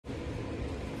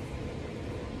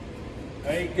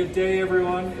Hey, good day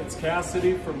everyone. It's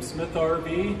Cassidy from Smith RV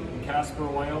in Casper,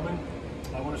 Wyoming.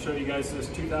 I want to show you guys this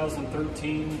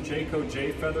 2013 Jayco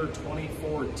J-Feather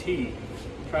 24T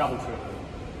travel trailer.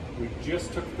 We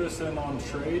just took this in on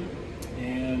trade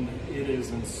and it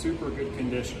is in super good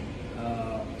condition.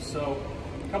 So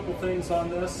a couple things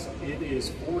on this. It is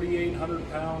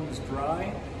 4,800 pounds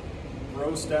dry,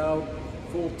 roast out,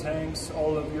 full tanks,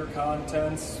 all of your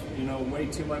contents, you know, way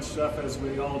too much stuff as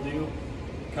we all do.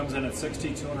 Comes in at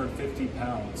 6,250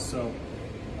 pounds. So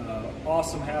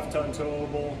awesome half-ton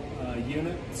towable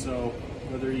unit. So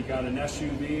whether you got an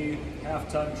SUV,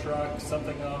 half-ton truck,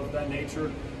 something of that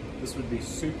nature, this would be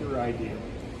super ideal.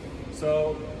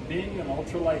 So being an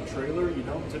ultralight trailer, you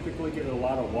don't typically get a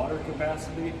lot of water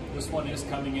capacity. This one is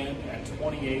coming in at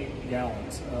 28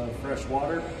 gallons of fresh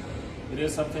water. It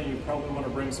is something you probably want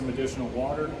to bring some additional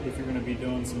water if you're going to be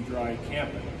doing some dry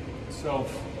camping. So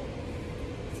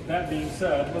that being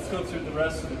said, let's go through the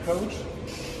rest of the coach.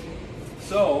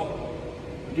 So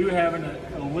we do have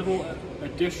a little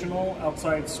additional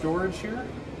outside storage here.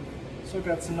 So we've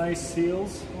got some nice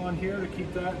seals on here to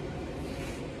keep that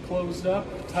closed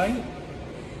up tight.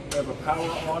 We have a power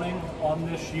awning on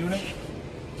this unit.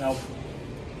 Now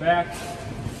back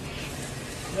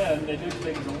then they did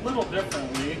things a little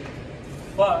differently,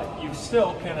 but you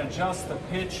still can adjust the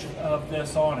pitch of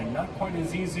this awning. Not quite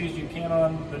as easy as you can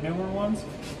on the newer ones,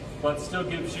 but still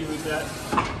gives you that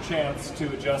chance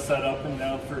to adjust that up and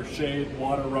down for shade,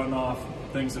 water runoff,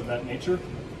 things of that nature.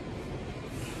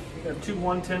 We have two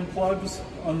 110 plugs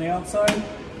on the outside,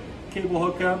 cable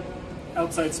hookup,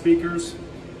 outside speakers.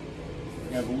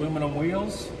 We have aluminum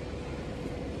wheels.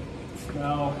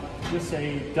 Now, just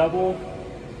a double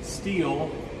steel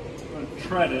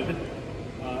treaded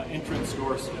entrance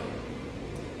door step.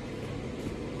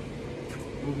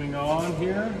 Moving on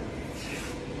here,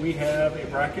 we have a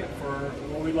bracket for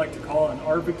what we like to call an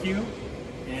barbecue,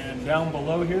 and down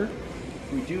below here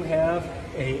we do have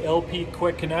a LP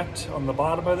quick connect on the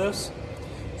bottom of this.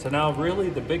 So now really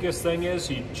the biggest thing is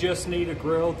you just need a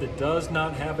grill that does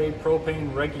not have a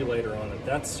propane regulator on it.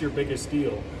 That's your biggest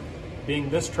deal. Being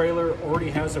this trailer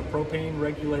already has a propane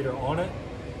regulator on it,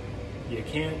 you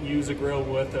can't use a grill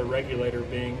with a regulator,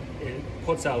 being it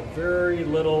puts out very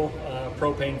little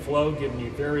propane flow, giving you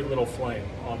very little flame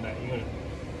on that unit.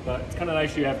 But it's kind of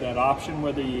nice you have that option,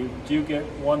 whether you do get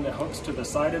one that hooks to the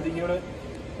side of the unit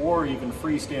or you can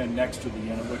freestand next to the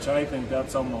unit, which I think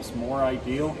that's almost more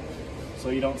ideal,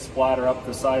 so you don't splatter up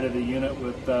the side of the unit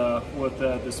with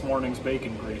this morning's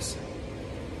bacon grease.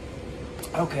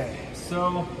 Okay,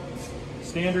 so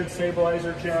standard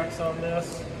stabilizer jacks on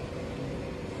this.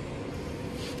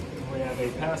 We have a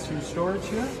pass-through storage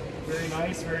here, very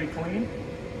nice, very clean.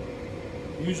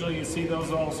 Usually you see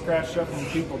those all scratched up and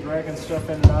people dragging stuff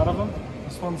in and out of them.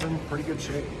 This one's in pretty good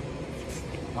shape.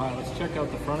 All right, let's check out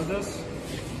the front of this.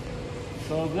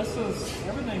 So this is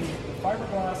everything, the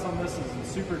fiberglass on this is in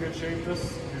super good shape.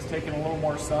 This is taking a little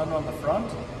more sun on the front,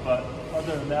 but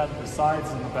other than that, the sides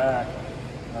and the back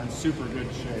are in super good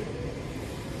shape.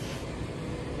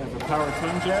 We have a power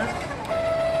twin jack,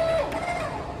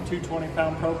 two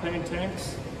 20-pound propane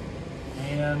tanks,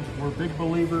 and we're big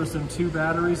believers in two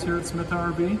batteries here at Smith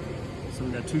RV. So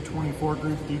we got two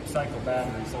 24-group deep cycle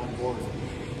batteries on board.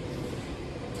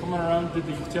 Coming around to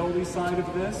the utility side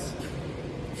of this,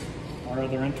 our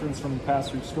other entrance from the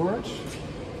pass-through storage.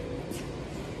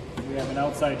 We have an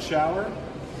outside shower,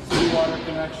 seawater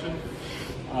connection,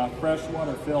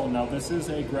 freshwater fill. Now this is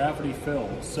a gravity fill,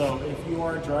 so if you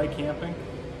are dry camping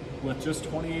with just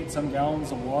 28 some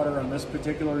gallons of water on this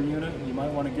particular unit, you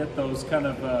might want to get those kind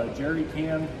of jerry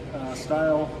can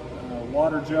style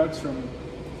water jugs from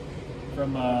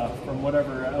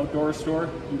whatever outdoor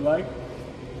store you like,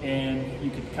 and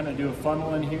you could kind of do a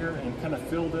funnel in here and kind of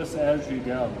fill this as you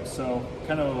go. So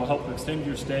kind of will help extend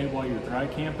your stay while you're dry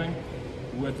camping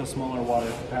with a smaller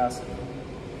water capacity.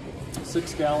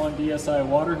 6-gallon DSI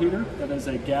water heater. That is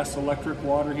a gas electric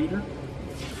water heater.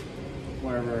 We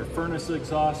have our furnace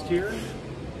exhaust here,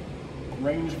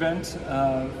 range vent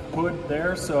hood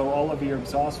there, so all of your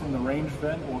exhaust from the range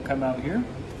vent will come out here.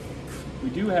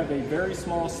 We do have a very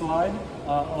small slide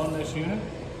on this unit.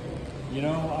 You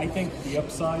know, I think the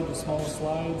upside to small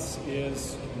slides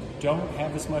is don't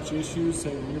have as much issues.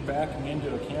 Say when you're backing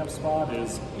into a camp spot,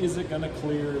 is it going to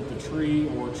clear the tree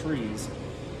or trees?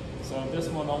 So this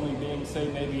one only being, say,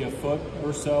 maybe a foot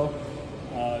or so,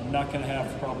 not going to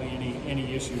have probably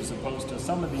any issues, opposed to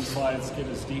some of these slides get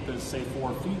as deep as, say,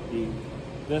 4 feet deep.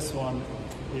 This one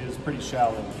is pretty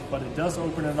shallow, but it does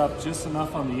open it up just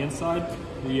enough on the inside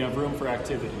that you have room for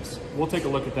activities. We'll take a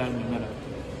look at that in a minute.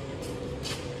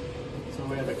 So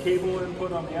we have a cable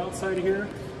input on the outside here.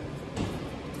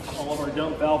 all of our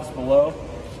dump valves below.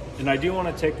 And I do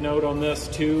want to take note on this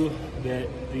too, that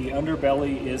the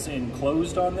underbelly is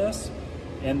enclosed on this,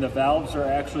 and the valves are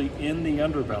actually in the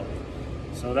underbelly.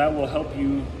 So that will help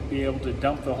you be able to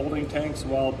dump the holding tanks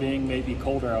while being maybe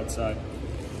colder outside.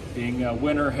 Being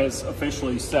winter has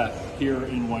officially set here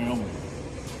in Wyoming.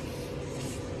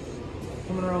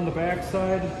 Coming around the back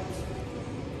side,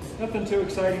 nothing too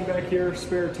exciting back here,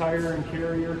 spare tire and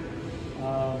carrier.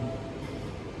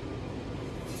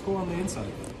 Let's go on the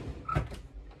inside.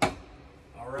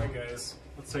 All right guys,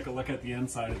 let's take a look at the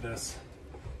inside of this.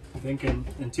 I think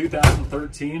in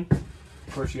 2013,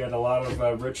 of course you had a lot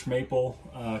of rich maple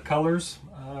colors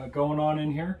going on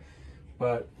in here,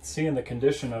 but seeing the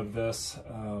condition of this,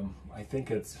 I think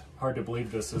it's hard to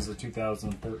believe this is a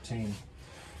 2013.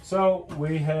 So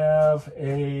we have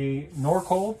a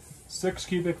Norcold 6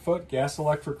 cubic foot gas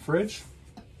electric fridge.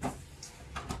 I'll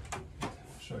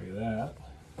show you that.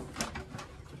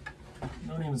 You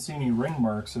don't even see any ring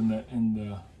marks in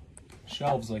the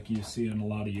shelves like you see in a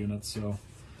lot of units, so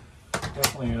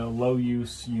definitely a low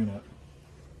use unit.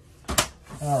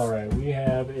 All right, we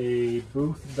have a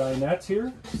booth dinette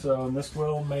here, so this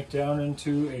will make down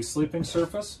into a sleeping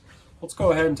surface. Let's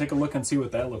go ahead and take a look and see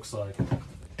what that looks like.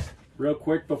 Real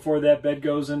quick before that bed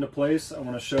goes into place, I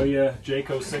want to show you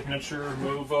Jayco signature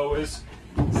move always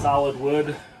solid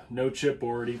wood, no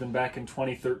chipboard, even back in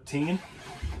 2013.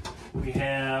 We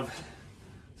have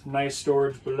some nice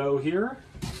storage below here.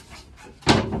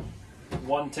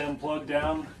 110 plug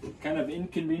down, kind of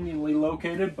inconveniently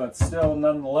located, but still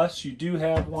nonetheless you do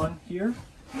have one here.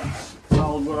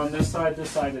 Solid wood on this side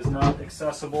is not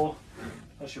accessible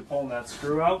unless you're pulling that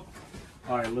screw out.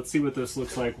 All right, let's see what this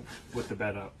looks like with the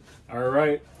bed up. All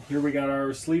right, here we got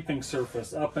our sleeping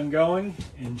surface up and going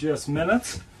in just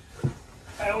minutes.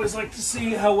 I always like to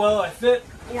see how well I fit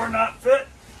or not fit.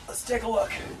 Let's take a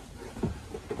look.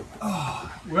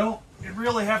 Oh, well, you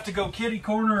really have to go kitty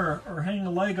corner or hang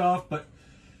a leg off, but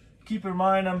keep in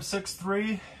mind I'm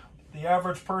 6'3". The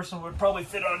average person would probably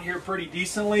fit on here pretty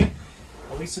decently.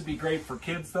 At least it'd be great for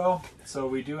kids though. So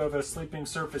we do have a sleeping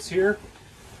surface here.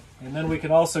 And then we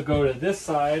can also go to this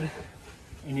side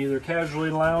and either casually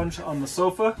lounge on the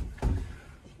sofa,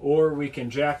 or we can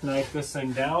jackknife this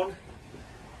thing down.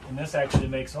 And this actually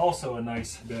makes also a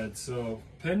nice bed. So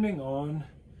depending on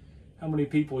how many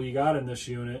people you got in this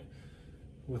unit,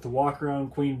 with the walk-around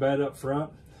queen bed up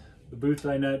front, the booth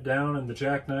dinette down, and the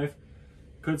jackknife,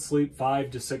 could sleep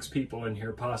 5 to 6 people in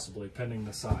here possibly, depending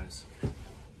the size.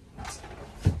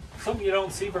 Something you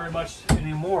don't see very much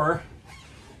anymore.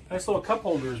 Nice little cup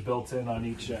holders built in on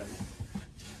each end.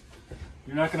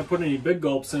 You're not going to put any big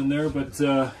gulps in there, but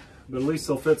at least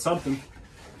they'll fit something.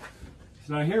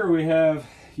 So now here we have,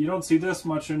 you don't see this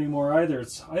much anymore either.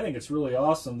 I think it's really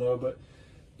awesome though, but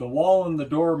the wall and the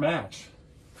door match.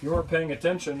 If you weren't paying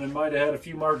attention and might have had a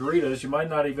few margaritas, you might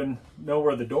not even know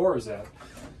where the door is at.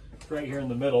 It's right here in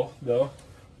the middle though,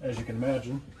 as you can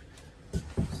imagine.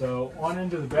 So on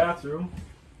into the bathroom.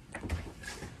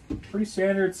 Pretty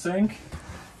standard sink,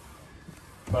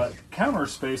 but counter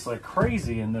space like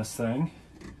crazy in this thing.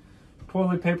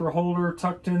 Toilet paper holder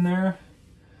tucked in there.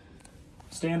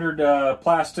 Standard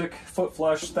plastic foot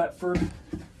flush Thetford.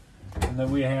 And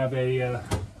then we have a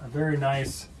very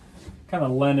nice kind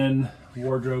of linen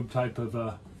wardrobe type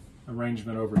of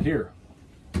arrangement over here.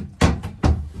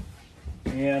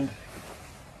 And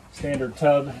standard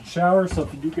tub and shower, so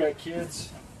if you do got kids,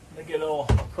 they get all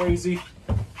crazy,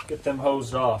 get them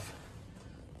hosed off.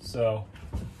 So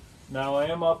now I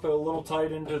am up a little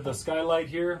tight into the skylight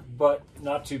here, but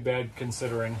not too bad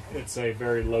considering it's a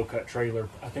very low cut trailer.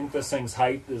 I think this thing's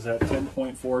height is at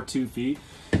 10.42 feet.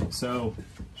 So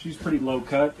she's pretty low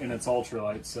cut and it's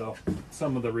ultralight. So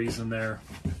some of the reason there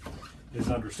is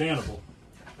understandable.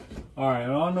 All right,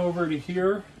 on over to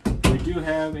here. We do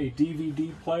have a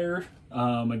DVD player.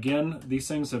 Again, these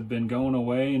things have been going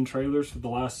away in trailers for the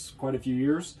last quite a few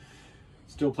years.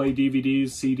 Still play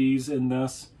DVDs, CDs in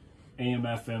this, AM,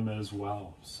 FM as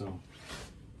well. So,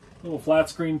 little flat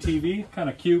screen TV, kind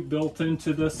of cute, built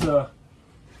into this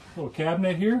little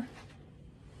cabinet here.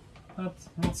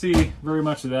 Don't see very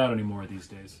much of that anymore these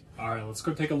days. All right, let's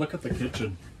go take a look at the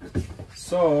kitchen.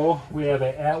 So, we have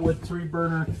an Atwood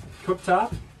 3-burner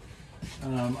cooktop.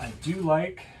 I do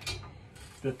like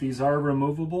that these are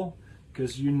removable,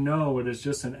 because you know it is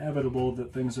just inevitable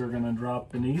that things are going to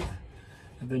drop beneath.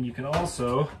 And then you can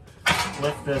also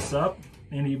lift this up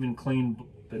and even clean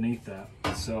beneath that.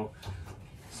 So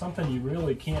something you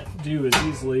really can't do as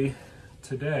easily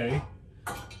today,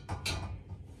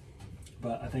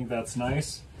 but I think that's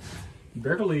nice. You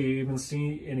barely even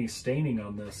see any staining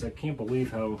on this. I can't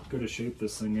believe how good a shape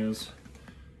this thing is.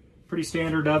 Pretty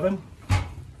standard oven.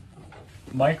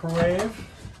 Microwave,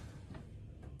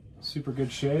 super good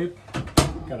shape.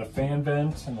 Got a fan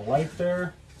vent and a light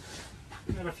there.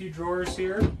 Got a few drawers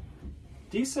here.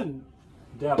 Decent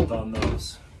depth on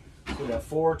those. So we got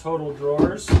 4 total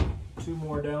drawers, 2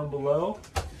 more down below.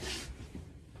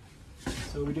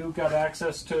 So we do got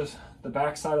access to the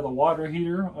back side of the water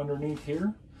heater underneath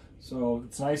here. So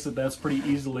it's nice that that's pretty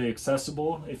easily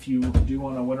accessible if you do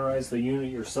want to winterize the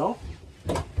unit yourself.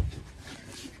 A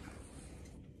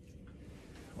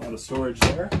lot of storage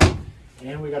there.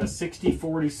 And we got a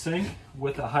 60/40 sink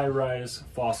with a high-rise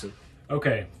faucet.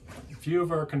 Okay, a few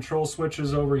of our control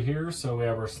switches over here. So we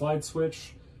have our slide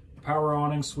switch, power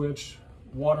awning switch,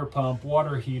 water pump,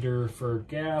 water heater for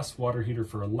gas, water heater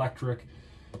for electric,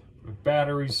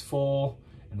 batteries full.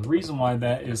 And the reason why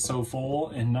that is so full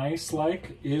and nice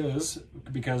like is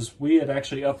because we had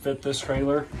actually upfit this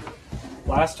trailer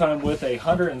last time with a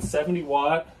 170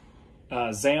 watt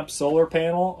Zamp solar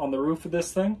panel on the roof of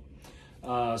this thing.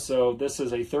 So this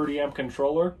is a 30 amp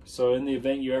controller. So in the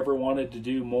event you ever wanted to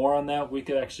do more on that, we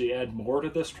could actually add more to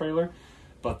this trailer.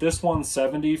 But this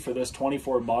 170 for this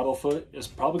 24 model foot is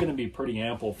probably going to be pretty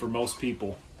ample for most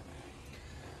people.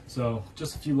 So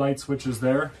just a few light switches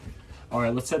there. All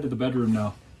right, let's head to the bedroom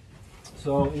now.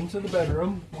 So into the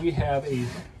bedroom, we have a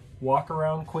walk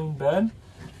around queen bed.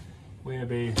 We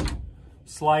have a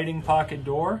sliding pocket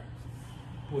door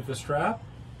with a strap.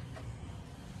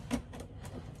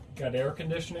 Got air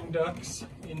conditioning ducts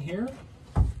in here.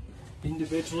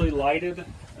 Individually lighted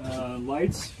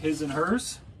lights, his and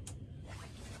hers.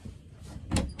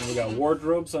 And we got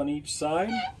wardrobes on each side.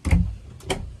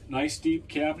 Nice deep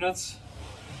cabinets.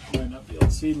 Might not be able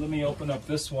to see. Let me open up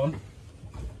this one.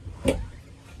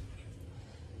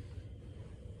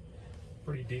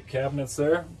 Pretty deep cabinets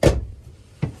there.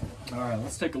 All right,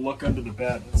 let's take a look under the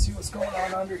bed and see what's going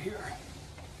on under here.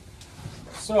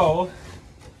 So,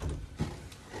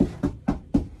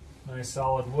 nice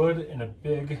solid wood and a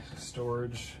big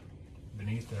storage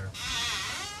beneath there.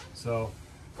 So,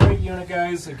 great unit,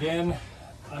 guys. Again,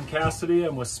 I'm Cassidy.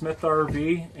 I'm with Smith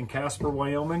RV in Casper,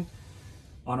 Wyoming.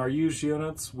 On our used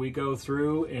units, we go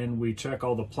through and we check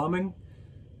all the plumbing,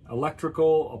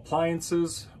 electrical,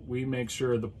 appliances. We make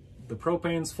sure the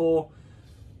propane's full,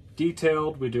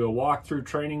 detailed. We do a walkthrough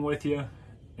training with you,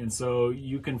 and so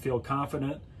you can feel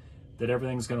confident that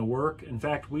everything's going to work. In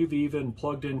fact, we've even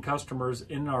plugged in customers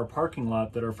in our parking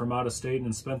lot that are from out of state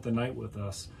and spent the night with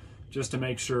us, just to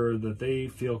make sure that they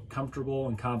feel comfortable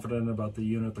and confident about the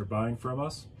unit they're buying from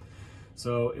us.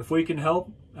 So if we can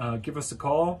help, give us a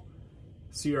call.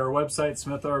 See our website,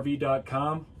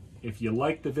 smithrv.com. If you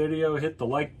like the video, hit the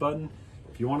like button.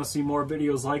 If you want to see more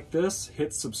videos like this,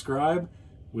 hit subscribe.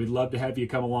 We'd love to have you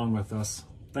come along with us.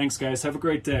 Thanks, guys. Have a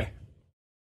great day.